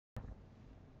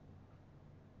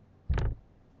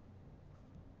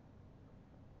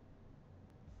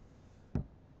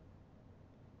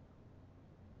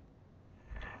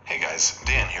guys,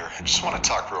 Dan here. I just want to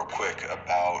talk real quick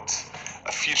about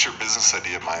a future business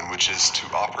idea of mine, which is to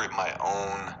operate my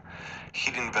own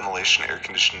heating, ventilation, air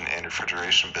conditioning, and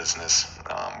refrigeration business,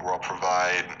 where I'll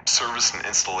provide service and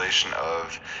installation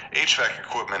of HVAC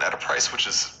equipment at a price which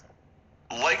is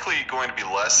likely going to be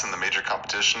less than the major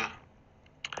competition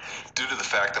due to the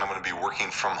fact that I'm going to be working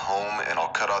from home, and I'll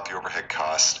cut out the overhead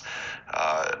cost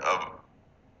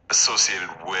associated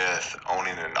with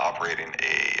owning and operating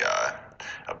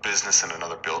a business in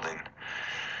another building.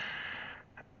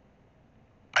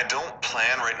 I don't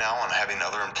plan right now on having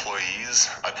other employees.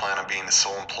 I plan on being the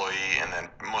sole employee and then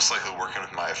most likely working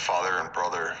with my father and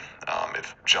brother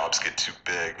if jobs get too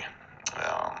big.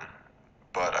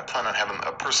 But I plan on having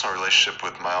a personal relationship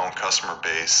with my own customer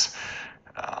base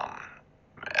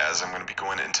as I'm going to be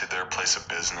going into their place of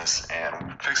business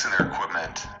and fixing their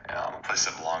equipment, a place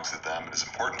that belongs to them and is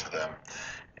important to them.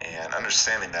 And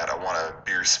understanding that, I want to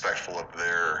be respectful of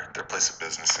their place of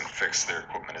business and fix their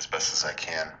equipment as best as I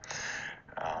can.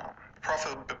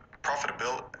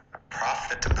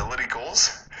 Profitability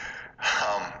goals.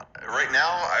 Right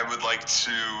now, I would like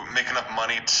to make enough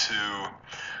money to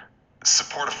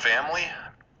support a family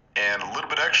and a little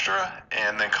bit extra,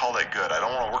 and then call that good. I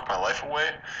don't want to work my life away.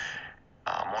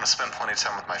 I want to spend plenty of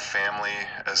time with my family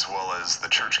as well as the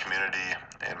church community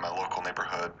and my local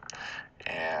neighborhood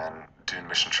and doing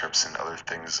mission trips and other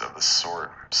things of the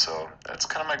sort. So that's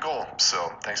kind of my goal.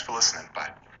 So thanks for listening.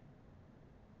 Bye.